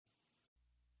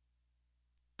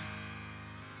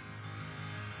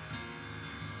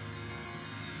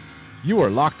You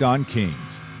are Locked On Kings,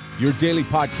 your daily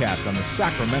podcast on the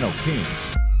Sacramento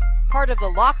Kings. Part of the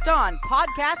Locked On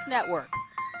Podcast Network,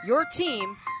 your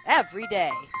team every day.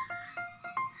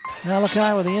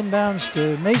 Malachi with the inbounds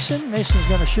to Mason. Mason's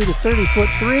going to shoot a 30-foot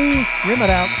three, rim it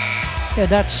out, and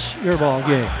that's your ball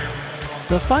game.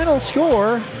 The final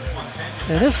score,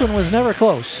 and this one was never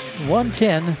close,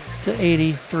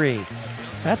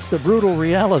 110-83. That's the brutal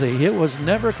reality. It was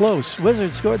never close.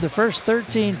 Wizards scored the first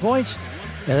 13 points,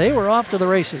 and they were off to the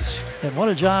races. And what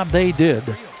a job they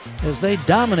did as they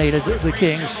dominated the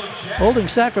Kings, holding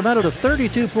Sacramento to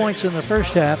 32 points in the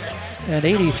first half and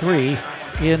 83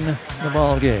 in the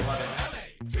ball game.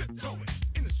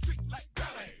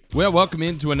 Well, welcome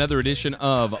into another edition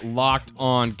of Locked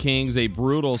On Kings, a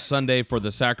brutal Sunday for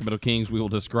the Sacramento Kings. We will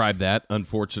describe that,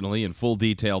 unfortunately, in full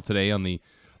detail today on the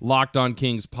Locked On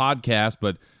Kings podcast,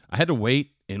 but I had to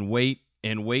wait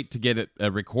to get it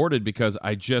recorded because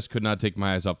I just could not take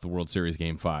my eyes off the World Series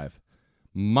Game 5.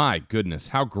 My goodness,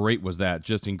 how great was that?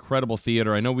 Just incredible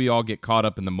theater. I know we all get caught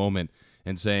up in the moment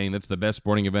and saying that's the best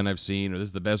sporting event I've seen, or this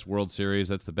is the best World Series,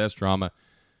 that's the best drama.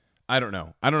 I don't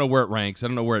know. I don't know where it ranks. I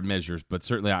don't know where it measures, but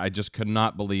certainly I just could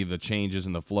not believe the changes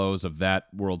and the flows of that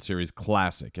World Series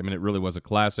classic. I mean, it really was a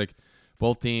classic.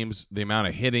 Both teams, the amount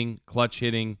of hitting, clutch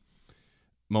hitting,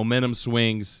 momentum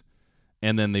swings,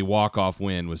 and then the walk-off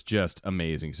win was just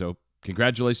amazing. So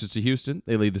congratulations to Houston.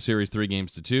 They lead the series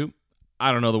 3-2.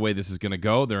 I don't know the way this is going to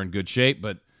go. They're in good shape,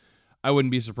 but I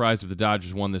wouldn't be surprised if the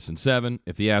Dodgers won this in 7,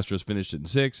 if the Astros finished it in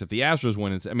 6, if the Astros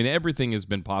win it. I mean, everything has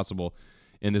been possible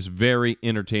in this very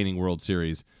entertaining World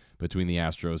Series between the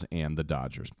Astros and the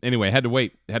Dodgers. Anyway, I had to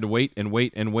wait and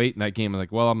wait. And that game, I was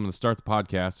like, well, I'm going to start the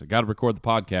podcast. I got to record the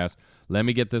podcast. Let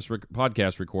me get this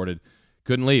podcast recorded.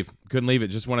 Couldn't leave it.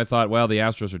 Just when I thought, well, the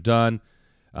Astros are done,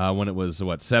 when it was,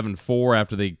 7-4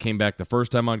 after they came back the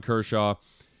first time on Kershaw,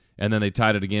 and then they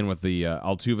tied it again with the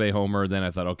Altuve homer. Then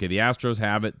I thought, okay, the Astros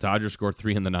have it. Dodgers scored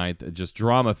 3 in the ninth. Just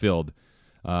drama-filled,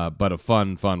 but a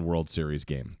fun World Series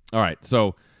game. All right,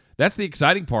 so that's the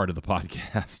exciting part of the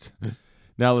podcast.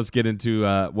 Now let's get into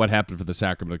what happened for the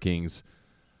Sacramento Kings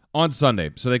on Sunday.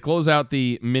 So they close out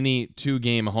the mini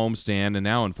 2-game homestand, and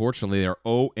now, unfortunately, they're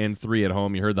 0-3 at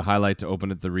home. You heard the highlight to open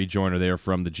it, the rejoiner there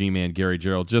from the G-Man, Gary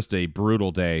Gerald. Just a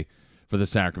brutal day for the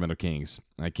Sacramento Kings.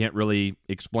 I can't really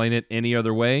explain it any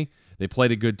other way. They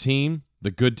played a good team.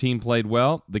 The good team played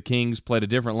well. The Kings played a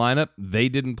different lineup. They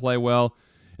didn't play well,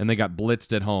 and they got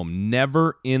blitzed at home.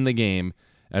 Never in the game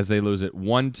as they lose it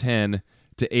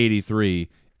 110-83.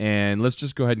 And let's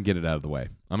just go ahead and get it out of the way.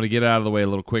 I'm going to get it out of the way, a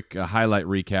little quick highlight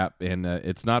recap, and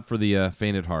it's not for the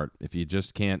faint at heart. If you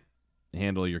just can't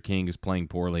handle your Kings playing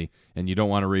poorly and you don't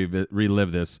want to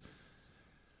relive this,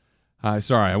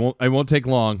 sorry, I won't take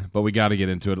long, but we got to get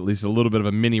into it. At least a little bit of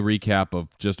a mini recap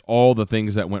of just all the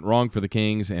things that went wrong for the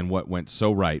Kings and what went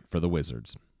so right for the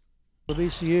Wizards.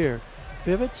 Lavisier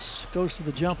pivots, goes to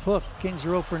the jump hook. Kings are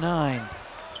 0 for 9.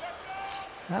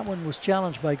 That one was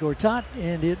challenged by Gortat,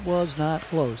 and it was not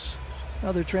close.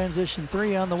 Another transition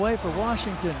 3 on the way for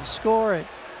Washington. Score it.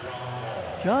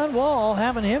 John Wall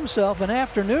having himself an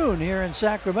afternoon here in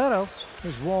Sacramento.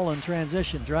 Here's Wall in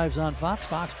transition. Drives on Fox.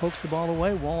 Fox pokes the ball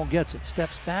away. Wall gets it.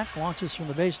 Steps back. Launches from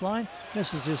the baseline.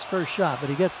 Misses his first shot, but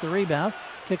he gets the rebound.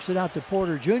 Kicks it out to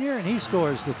Porter Jr., and he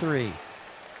scores the 3.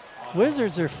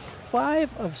 Wizards are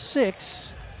 5 of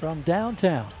 6 from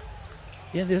downtown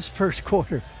in this first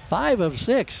quarter. 5 of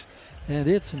 6, and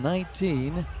it's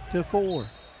 19-4.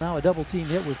 Now a double team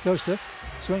hit with Costa.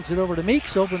 Swings it over to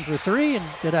Meeks, open for 3, and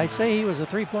did I say he was a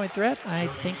 3-point threat? I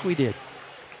think we did.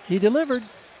 He delivered.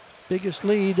 Biggest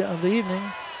lead of the evening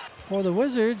for the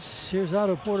Wizards. Here's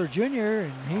Otto Porter Jr.,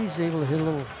 and he's able to hit a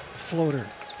little floater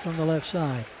from the left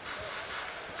side.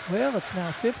 Well, it's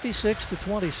now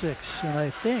 56-26, and I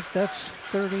think that's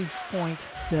 30-point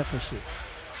deficit.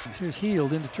 Here's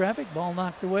Hield into traffic, ball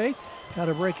knocked away. Got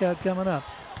a breakout coming up.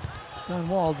 John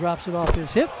Wall drops it off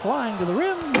his hip, flying to the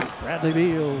rim. Bradley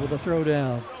Beal with a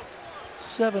throwdown.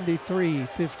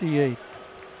 73-58.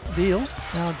 Beal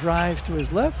now drives to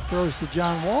his left, throws to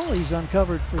John Wall. He's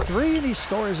uncovered for 3, and he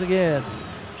scores again.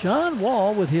 John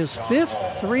Wall with his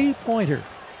 5th three-pointer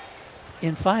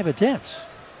in 5 attempts.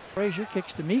 Frazier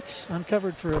kicks to Meeks,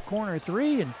 uncovered for a corner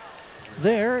 3, and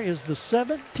there is the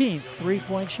 17th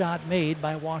three-point shot made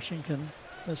by Washington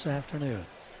this afternoon.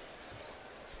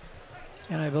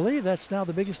 And I believe that's now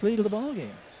the biggest lead of the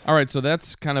ballgame. All right, so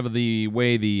that's kind of the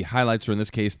way the highlights, or in this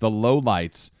case, the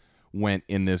lowlights, went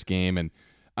in this game. And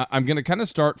I'm going to kind of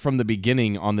start from the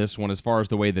beginning on this one as far as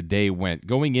the way the day went.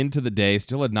 Going into the day,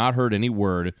 still had not heard any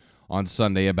word on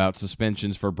Sunday about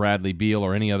suspensions for Bradley Beal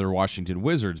or any other Washington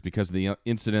Wizards because of the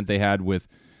incident they had with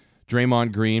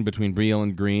Draymond Green, between Beal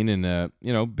and Green, and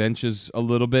bench is a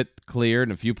little bit cleared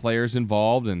and a few players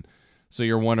involved, and so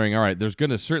you're wondering, all right, there's going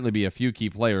to certainly be a few key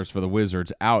players for the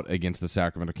Wizards out against the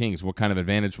Sacramento Kings. What kind of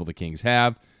advantage will the Kings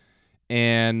have?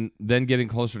 And then getting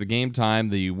closer to game time,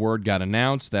 the word got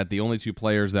announced that the only 2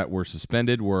 players that were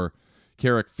suspended were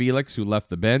Carrick Felix, who left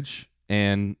the bench,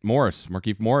 and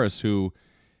Markieff Morris, who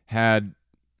had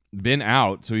been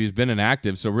out, so he's been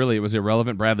inactive, so really it was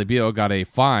irrelevant. Bradley Beal got a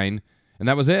fine, and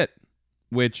that was it,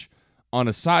 which, on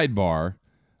a sidebar,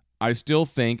 I still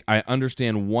think I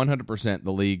understand 100%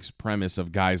 the league's premise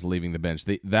of guys leaving the bench.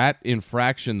 That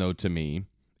infraction, though, to me,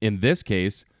 in this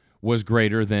case, was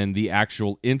greater than the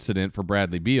actual incident for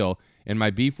Bradley Beal, and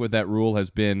my beef with that rule has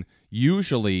been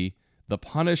usually the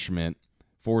punishment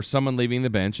for someone leaving the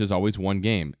bench is always 1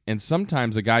 game, and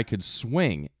sometimes a guy could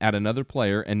swing at another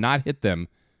player and not hit them,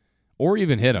 or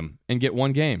even hit him, and get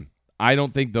 1 game. I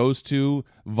don't think those 2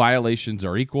 violations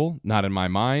are equal, not in my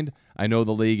mind. I know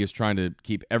the league is trying to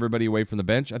keep everybody away from the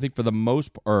bench. I think for the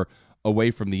most part,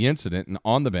 away from the incident and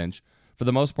on the bench, for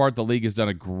the most part, the league has done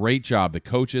a great job. The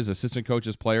coaches, assistant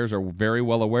coaches, players are very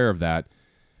well aware of that.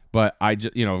 But if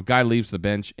a guy leaves the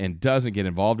bench and doesn't get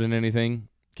involved in anything,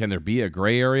 can there be a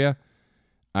gray area?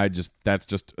 That's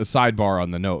just a sidebar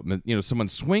on the note. Someone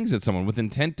swings at someone with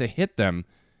intent to hit them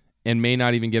and may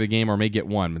not even get a game or may get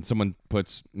 1. When someone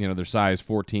puts, their size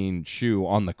 14 shoe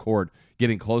on the court,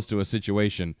 getting close to a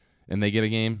situation, and they get a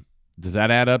game, does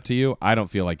that add up to you? I don't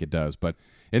feel like it does. But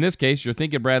in this case, you're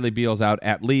thinking Bradley Beal's out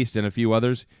at least, and a few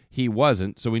others. He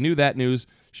wasn't. So we knew that news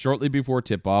shortly before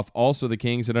tip-off. Also, the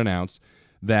Kings had announced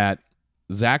that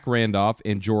Zach Randolph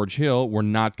and George Hill were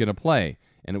not going to play,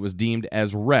 and it was deemed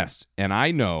as rest. And I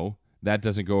know that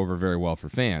doesn't go over very well for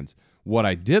fans. What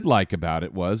I did like about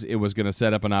it was going to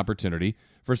set up an opportunity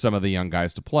for some of the young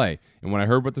guys to play. And when I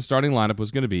heard what the starting lineup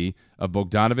was going to be of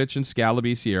Bogdanovich and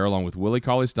Scalabrine, along with Willie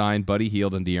Cauley-Stein, Buddy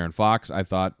Hield, and De'Aaron Fox, I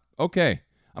thought, okay,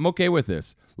 I'm okay with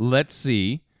this. Let's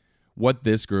see what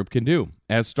this group can do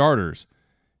as starters.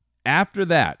 After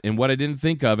that, and what I didn't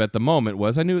think of at the moment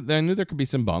was I knew there could be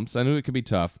some bumps. I knew it could be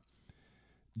tough.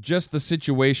 Just the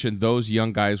situation those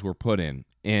young guys were put in.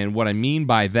 And what I mean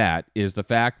by that is the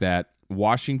fact that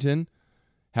Washington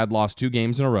had lost 2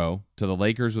 games in a row to the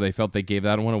Lakers, where they felt they gave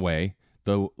that one away,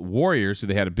 the Warriors, who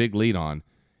they had a big lead on,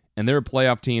 and they're a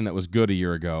playoff team that was good a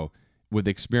year ago with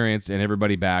experience and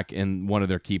everybody back and one of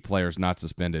their key players not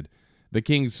suspended. The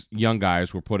Kings' young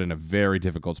guys were put in a very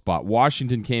difficult spot.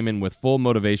 Washington came in with full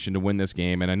motivation to win this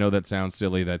game, and I know that sounds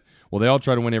silly that, well, they all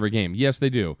try to win every game. Yes, they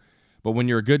do. But when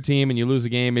you're a good team and you lose a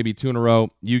game, maybe 2 in a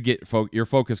row, your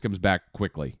focus comes back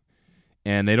quickly.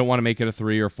 And they don't want to make it a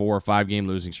 3 or 4 or 5 game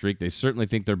losing streak. They certainly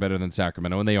think they're better than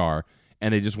Sacramento, and they are.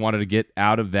 And they just wanted to get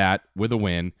out of that with a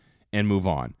win and move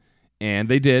on. And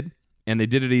they did, and they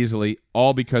did it easily,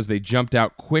 all because they jumped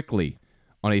out quickly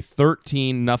on a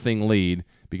 13-0 lead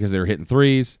because they were hitting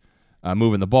threes,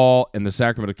 moving the ball, and the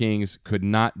Sacramento Kings could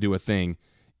not do a thing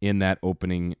in that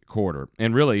opening quarter.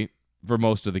 And really, for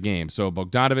most of the game. So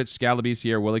Bogdanovich,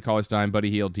 Scalabrine, Willie Cauley-Stein, Buddy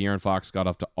Hield, De'Aaron Fox got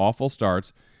off to awful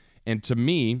starts. And to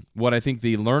me, what I think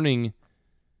the learning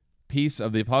piece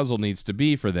of the puzzle needs to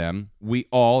be for them, we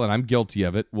all, and I'm guilty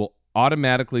of it, will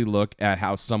automatically look at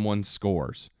how someone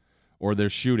scores or their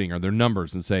shooting or their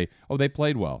numbers and say, oh, they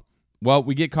played well. Well,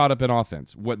 we get caught up in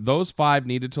offense. What those 5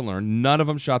 needed to learn, none of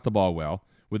them shot the ball well,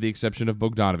 with the exception of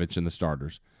Bogdanovich and the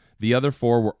starters. The other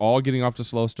 4 were all getting off to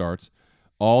slow starts,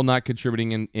 all not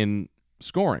contributing in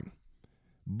scoring.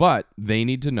 But they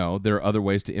need to know there are other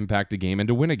ways to impact a game and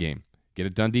to win a game. Get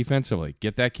it done defensively.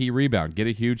 Get that key rebound. Get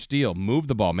a huge steal. Move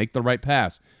the ball. Make the right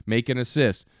pass. Make an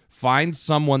assist. Find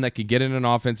someone that can get in an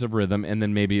offensive rhythm, and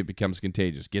then maybe it becomes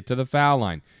contagious. Get to the foul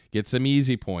line. Get some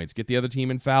easy points. Get the other team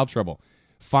in foul trouble.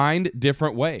 Find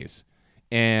different ways.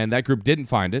 And that group didn't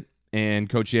find it, and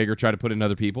Coach Yeager tried to put in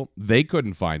other people. They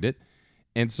couldn't find it.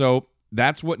 And so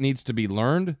that's what needs to be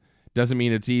learned. Doesn't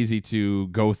mean it's easy to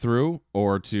go through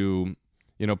or to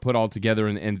put all together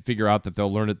and figure out that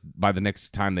they'll learn it by the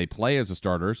next time they play as the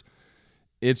starters.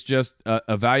 It's just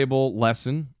a valuable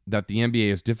lesson that the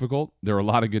NBA is difficult. There are a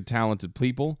lot of good, talented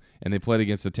people, and they played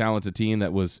against a talented team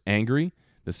that was angry.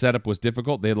 The setup was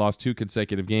difficult. They had lost 2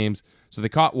 consecutive games, so they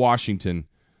caught Washington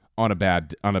on a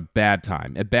bad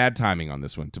time, at bad timing on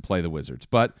this one to play the Wizards.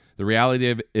 But the reality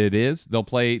of it is they'll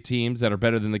play teams that are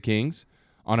better than the Kings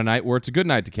on a night where it's a good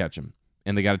night to catch them,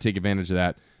 and they got to take advantage of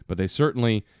that. But they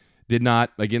certainly did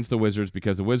not against the Wizards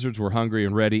because the Wizards were hungry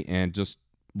and ready and just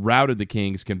routed the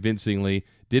Kings convincingly.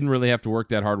 Didn't really have to work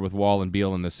that hard with Wall and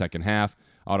Beal in the second half.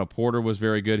 Otto Porter was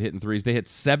very good hitting threes. They hit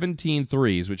 17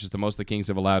 threes, which is the most the Kings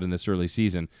have allowed in this early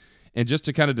season. And just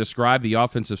to kind of describe the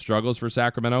offensive struggles for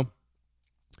Sacramento,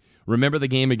 Remember the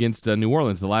game against New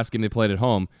Orleans, the last game they played at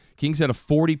home? Kings had a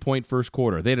 40-point first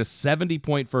quarter. They had a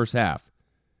 70-point first half.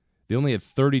 They only had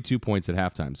 32 points at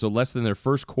halftime, so less than their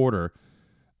first quarter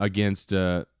against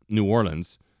New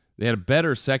Orleans. They had a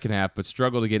better second half, but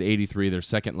struggled to get 83, their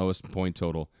second lowest point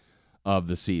total of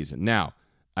the season. Now,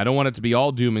 I don't want it to be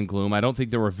all doom and gloom. I don't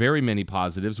think there were very many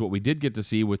positives. What we did get to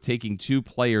see with taking 2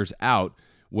 players out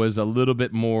was a little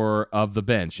bit more of the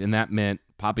bench, and that meant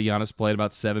Papagiannis played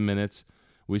about 7 minutes.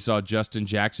 We saw Justin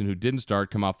Jackson, who didn't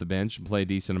start, come off the bench and play a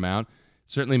decent amount.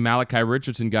 Certainly Malachi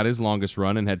Richardson got his longest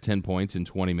run and had 10 points in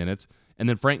 20 minutes. And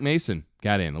then Frank Mason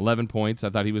got in, 11 points. I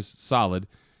thought he was solid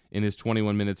in his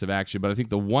 21 minutes of action. But I think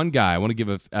the one guy, I want to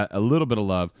give a little bit of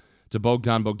love to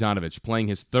Bogdan Bogdanovic, playing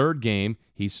his 3rd game.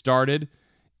 He started,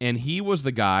 and he was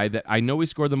the guy that I know he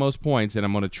scored the most points, and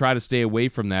I'm going to try to stay away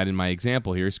from that in my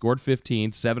example here. He scored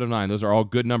 15, 7 of 9. Those are all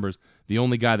good numbers. The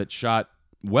only guy that shot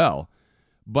well.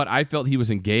 But I felt he was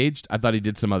engaged. I thought he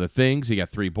did some other things. He got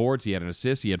 3 boards. He had an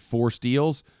assist. He had 4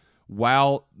 steals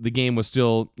while the game was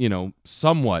still,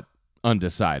 somewhat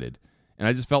undecided. And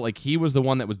I just felt like he was the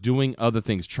one that was doing other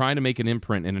things, trying to make an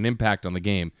imprint and an impact on the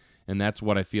game. And that's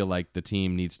what I feel like the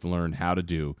team needs to learn how to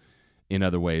do in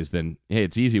other ways than, hey,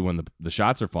 it's easy when the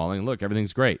shots are falling. Look,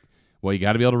 everything's great. Well, you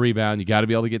got to be able to rebound. You got to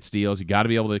be able to get steals. You got to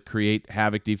be able to create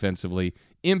havoc defensively,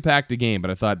 impact the game. But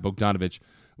I thought Bogdanovic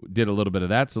did a little bit of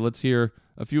that. So let's hear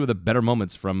a few of the better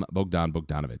moments from Bogdan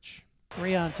Bogdanovic.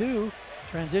 3-on-2,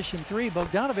 transition 3,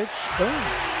 Bogdanovic, boom.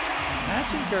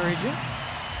 That's encouraging.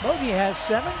 Bogey has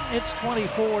 7. It's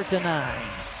 24-9.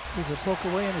 Here's a poke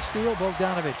away and a steal.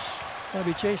 Bogdanovic going to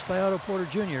be chased by Otto Porter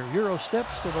Jr. Euro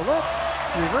steps to the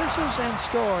left, reverses and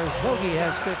scores. Bogey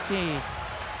has 15.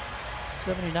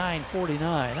 79-49.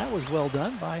 That was well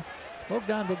done by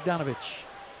Bogdan Bogdanovic.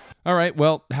 All right,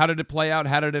 well, how did it play out?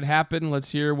 How did it happen?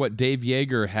 Let's hear what Dave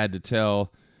Yeager had to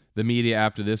tell the media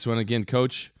after this one. Again,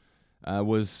 Coach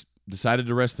was decided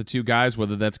to rest the 2 guys,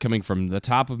 whether that's coming from the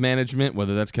top of management,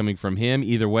 whether that's coming from him.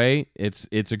 Either way, it's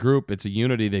a group, it's a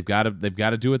unity. They've got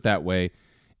to do it that way.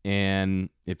 And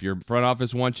if your front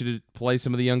office wants you to play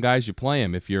some of the young guys, you play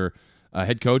them. If your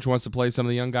head coach wants to play some of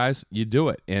the young guys, you do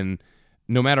it. And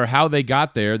no matter how they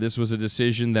got there, this was a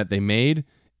decision that they made.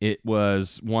 It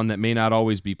was one that may not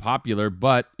always be popular,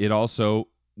 but it also,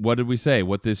 what did we say?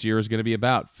 What this year is going to be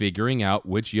about, figuring out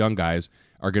which young guys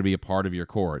are going to be a part of your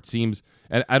core. It seems,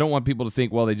 I don't want people to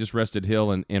think, well, they just rested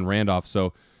Hill and Randolph,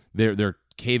 so they're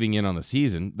caving in on the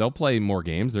season. They'll play more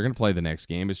games. They're going to play the next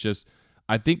game. It's just,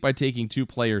 I think by taking 2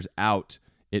 players out,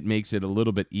 it makes it a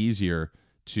little bit easier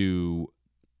to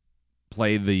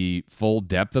play the full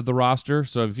depth of the roster.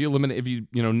 So if you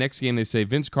next game they say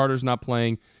Vince Carter's not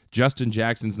playing, Justin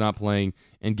Jackson's not playing,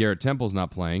 and Garrett Temple's not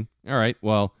playing. All right,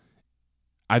 well,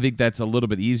 I think that's a little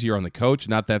bit easier on the coach.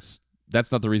 That's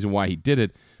not the reason why he did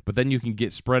it, but then you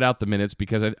can spread out the minutes,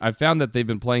 because I found that they've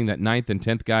been playing that 9th and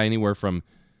 10th guy anywhere from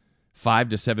 5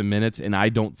 to 7 minutes, and I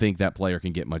don't think that player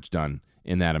can get much done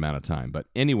in that amount of time. But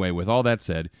anyway, with all that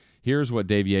said, here's what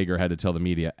Dave Yeager had to tell the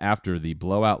media after the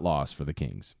blowout loss for the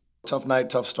Kings. Tough night,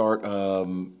 tough start.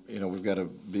 We've got to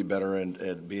be better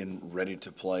at being ready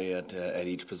to play at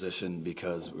each position,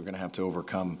 because we're going to have to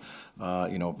overcome,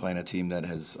 playing a team that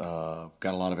has got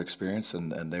a lot of experience,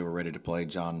 and they were ready to play.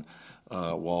 John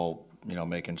Wall,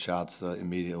 making shots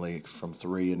immediately from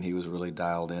 3, and he was really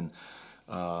dialed in.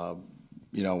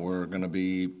 We're going to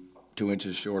be 2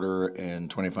 inches shorter and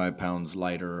 25 pounds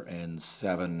lighter and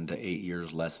 7 to 8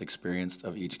 years less experienced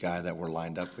of each guy that we're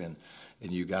lined up in.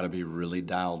 And you got to be really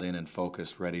dialed in and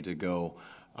focused, ready to go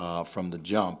from the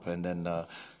jump. And then,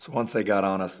 so once they got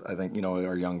on us, I think,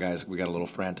 our young guys, we got a little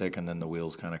frantic, and then the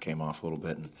wheels kind of came off a little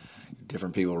bit, and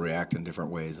different people react in different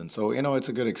ways. And so, it's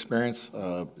a good experience.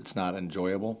 It's not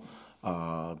enjoyable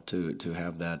to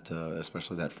have that,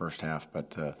 especially that first half.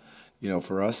 But,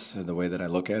 for us, the way that I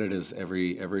look at it is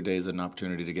every day is an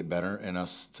opportunity to get better and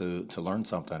us to learn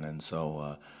something. And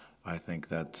so I think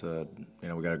that, we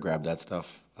got to grab that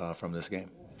stuff from this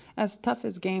game. As tough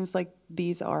as games like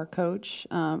these are, Coach,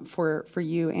 for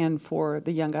you and for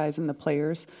the young guys and the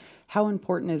players, how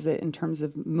important is it in terms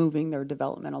of moving their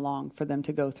development along for them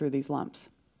to go through these lumps?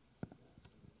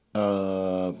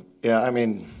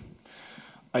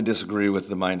 I disagree with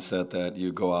the mindset that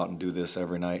you go out and do this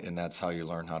every night and that's how you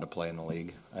learn how to play in the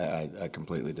league. I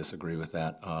completely disagree with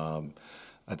that.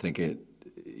 I think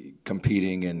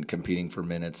competing for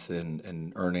minutes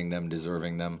and earning them,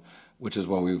 deserving them, which is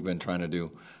what we've been trying to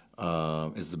do,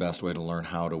 is the best way to learn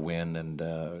how to win.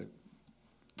 And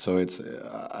so it's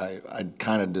I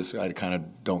kind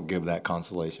of don't give that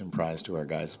consolation prize to our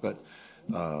guys, but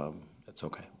it's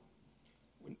okay.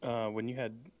 When you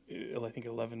had, I think,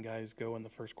 11 guys go in the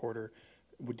first quarter,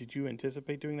 Did you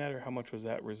anticipate doing that, or how much was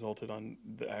that resulted on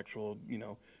the actual,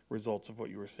 results of what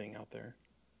you were seeing out there?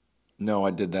 No,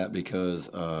 I did that because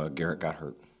Garrett got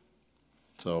hurt.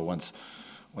 So once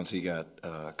he got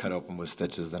cut open with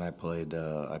stitches, then I played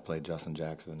Justin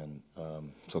Jackson,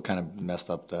 and so it kind of messed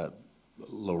up that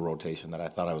low rotation that I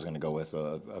thought I was going to go with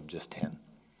of just 10.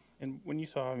 And when you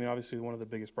saw, obviously one of the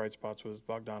biggest bright spots was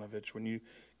Bogdanovich. When you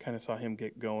kind of saw him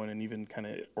get going and even kind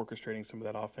of orchestrating some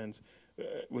of that offense,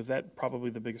 was that probably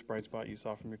the biggest bright spot you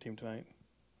saw from your team tonight?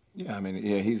 Yeah,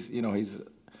 he's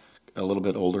a little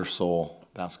bit older soul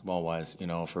basketball-wise,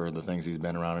 for the things he's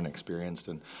been around and experienced.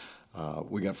 And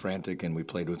we got frantic and we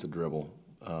played with the dribble,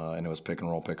 and it was pick and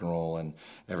roll, and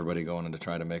everybody going in to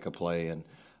try to make a play. And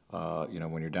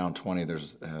when you're down 20,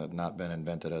 there's not been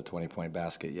invented a 20-point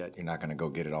basket yet. You're not going to go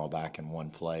get it all back in one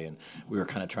play. And we were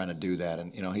kind of trying to do that.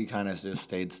 And, he kind of just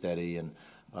stayed steady, and,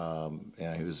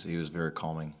 he was very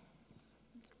calming.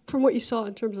 From what you saw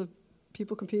in terms of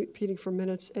people competing for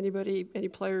minutes, any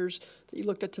players that you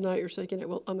looked at tonight, you're thinking,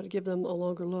 well, I'm going to give them a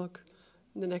longer look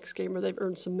in the next game, or they've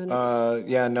earned some minutes?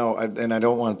 And I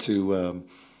don't want to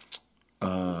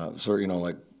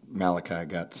like Malachi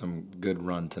got some good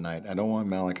run tonight. I don't want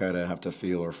Malachi to have to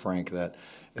feel, or Frank, that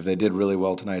if they did really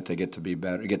well tonight, they get to be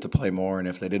better, get to play more, and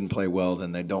if they didn't play well,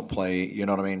 then they don't play, you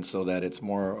know what I mean? So that it's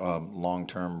more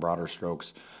long-term, broader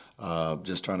strokes,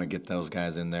 just trying to get those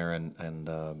guys in there, and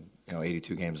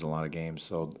 82 games is a lot of games.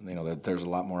 So, there's a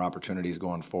lot more opportunities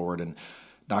going forward, and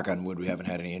knock on wood, we haven't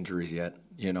had any injuries yet,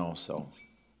 so.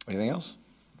 Anything else?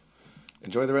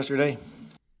 Enjoy the rest of your day.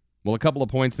 Well, a couple of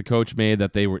points the coach made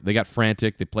that they got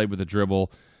frantic, they played with a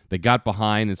dribble, they got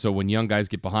behind, and so when young guys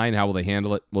get behind, how will they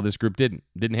handle it? Well, this group didn't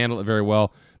handle it very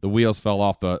well. The wheels fell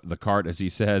off the cart, as he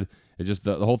said. It just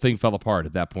the whole thing fell apart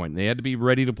at that point. They had to be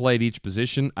ready to play at each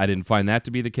position. I didn't find that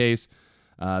to be the case.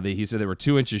 He said they were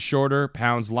 2 inches shorter,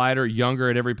 pounds lighter,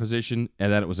 younger at every position,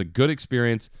 and that it was a good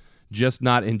experience, just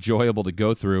not enjoyable to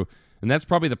go through. And that's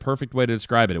probably the perfect way to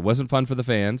describe it. It wasn't fun for the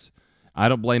fans. I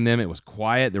don't blame them. It was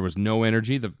quiet. There was no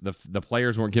energy. The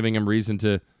players weren't giving them reason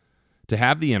to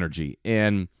have the energy.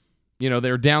 And, they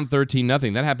were down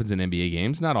 13-0. That happens in NBA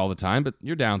games. Not all the time, but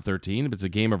you're down 13. If it's a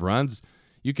game of runs,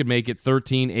 you could make it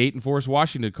 13-8 and force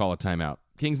Washington to call a timeout.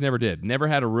 Kings never did. Never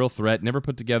had a real threat. Never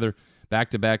put together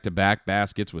back-to-back-to-back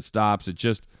baskets with stops. It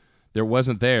just, there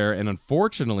wasn't there. And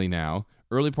unfortunately now,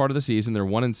 early part of the season, they're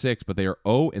 1-6, but they are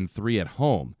 0-3 at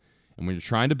home. And when you're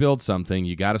trying to build something,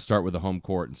 you got to start with the home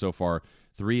court. And so far,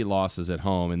 3 losses at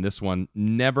home. And this one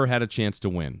never had a chance to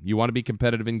win. You want to be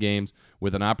competitive in games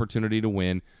with an opportunity to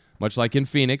win. Much like in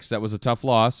Phoenix, that was a tough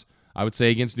loss. I would say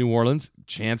against New Orleans,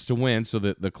 chance to win. So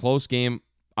the close game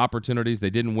opportunities, they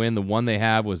didn't win. The one they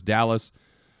have was Dallas.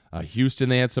 Houston,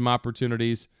 they had some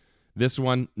opportunities. This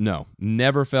one, no.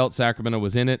 Never felt Sacramento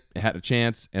was in it. Had a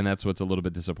chance, and that's what's a little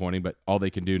bit disappointing. But all they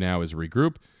can do now is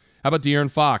regroup. How about De'Aaron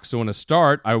Fox? So in a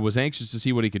start, I was anxious to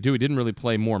see what he could do. He didn't really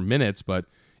play more minutes, but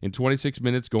in 26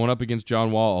 minutes, going up against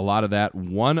John Wall, a lot of that,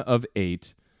 1 of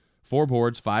 8, 4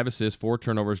 boards, 5 assists, 4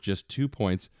 turnovers, just 2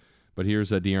 points. But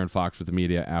here's De'Aaron Fox with the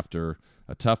media after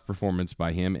a tough performance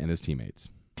by him and his teammates.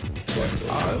 It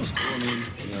was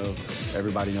cool.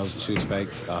 Everybody knows what to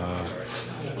expect.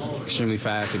 Extremely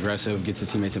fast, aggressive, gets his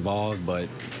teammates involved, but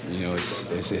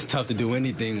it's tough to do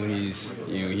anything when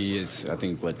he is, I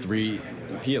think,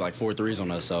 he had like 4 threes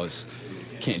on us, so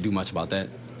can't do much about that.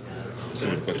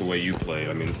 So, but the way you play,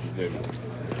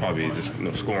 probably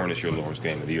scoring is your lowest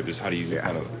game of the year. Just how do you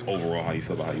kind of overall how you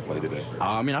feel about how you play today?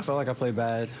 I felt like I played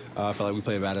bad. I felt like we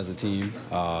played bad as a team.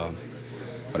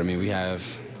 But we have,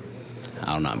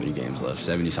 I don't know how many games left,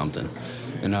 70-something,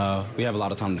 and we have a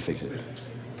lot of time to fix it.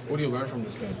 What do you learn from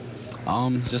this game?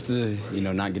 Just to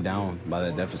not get down by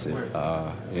that deficit.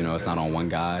 It's not on one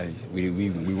guy. We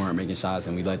weren't making shots,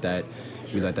 and we let that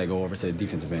go over to the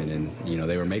defensive end, and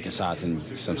they were making shots, and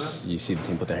you see the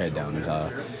team put their head down.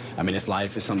 It's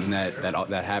life. It's something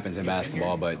that happens in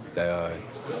basketball, but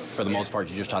for the most part,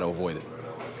 you just try to avoid it.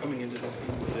 Coming into this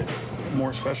game, was it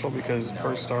more special because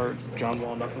first start, John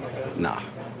Wall, nothing like that? Nah.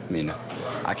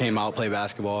 I came out, played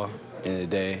basketball in the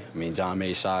day. John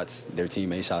made shots, their team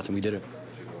made shots, and we did it.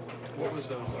 What was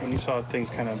when you saw things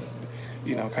kind of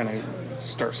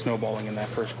start snowballing in that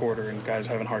first quarter and guys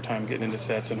having a hard time getting into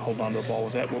sets and holding on to the ball?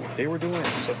 Was that what they were doing or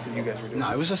something you guys were doing?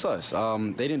 No, it was just us.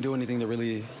 They didn't do anything to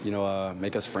really,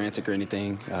 make us frantic or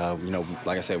anything.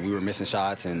 Like I said, we were missing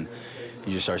shots, and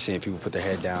you just start seeing people put their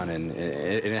head down, and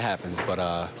it happens.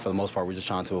 But for the most part, we're just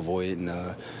trying to avoid it,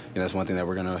 and that's one thing that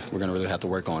we're gonna really have to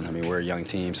work on. We're a young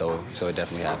team, so it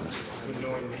definitely happens. But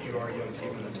knowing that you are a young team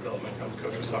and the development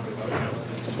coach was talking about,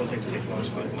 it's one thing to take notes,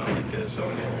 but not like this. So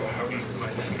how do you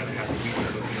find that kind of happy week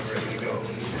looking ready to go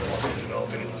and you're also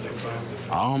developing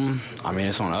I mean,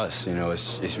 it's on us. You know,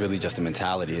 it's really just a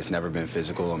mentality. It's never been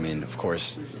physical. I mean, of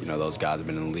course, you know, those guys have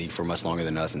been in the league for much longer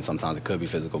than us, and sometimes it could be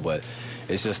physical, but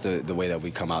it's just the way that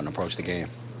we come out and approach the game.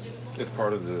 It's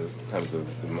part of the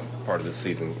part of the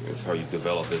season. It's how you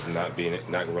develop is not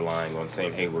relying on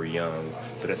saying, "Hey, we're young,"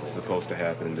 so that's supposed to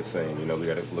happen. And just saying, you know, we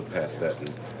got to look past that and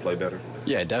play better.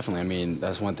 Yeah, definitely. I mean,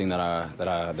 that's one thing that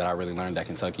I really learned at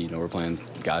Kentucky. You know, we're playing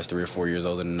guys 3 or 4 years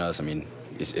older than us. I mean,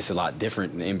 it's a lot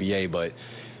different in the NBA, but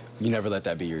you never let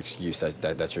that be your excuse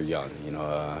that you're young. You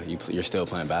know, you're still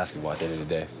playing basketball at the end of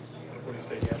the day. What do you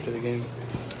say after the game?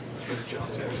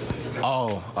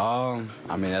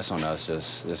 I mean, that's on us.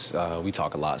 Just we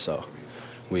talk a lot, so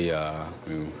we don't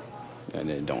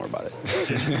worry about it.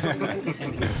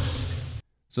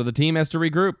 So the team has to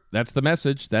regroup. That's the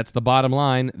message. That's the bottom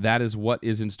line. That is what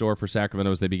is in store for Sacramento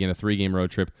as they begin a 3-game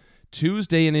road trip.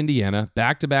 Tuesday in Indiana,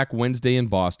 back-to-back Wednesday in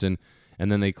Boston,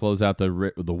 and then they close out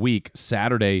the week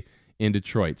Saturday in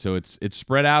Detroit. So it's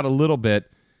spread out a little bit,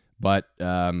 but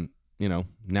you know,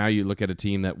 now you look at a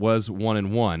team that was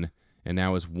 1-1 and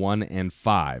now is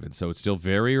 1-5, and so it's still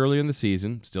very early in the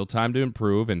season, still time to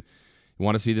improve, and you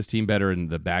want to see this team better in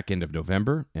the back end of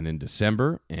November and in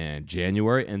December and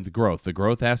January, and the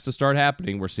growth has to start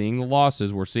happening. We're seeing the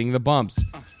losses, we're seeing the bumps,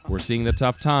 we're seeing the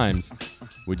tough times.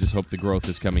 We just hope the growth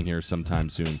is coming here sometime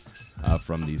soon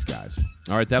from these guys.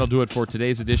 All right, that'll do it for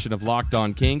today's edition of Locked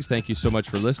On Kings. Thank you so much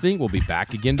for listening. We'll be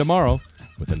back again tomorrow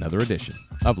with another edition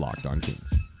of Locked On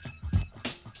Kings.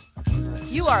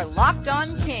 You are Locked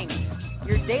On Kings,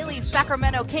 your daily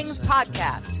Sacramento Kings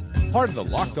podcast. Part of the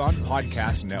Locked On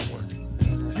Podcast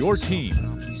Network. Your team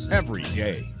every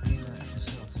day.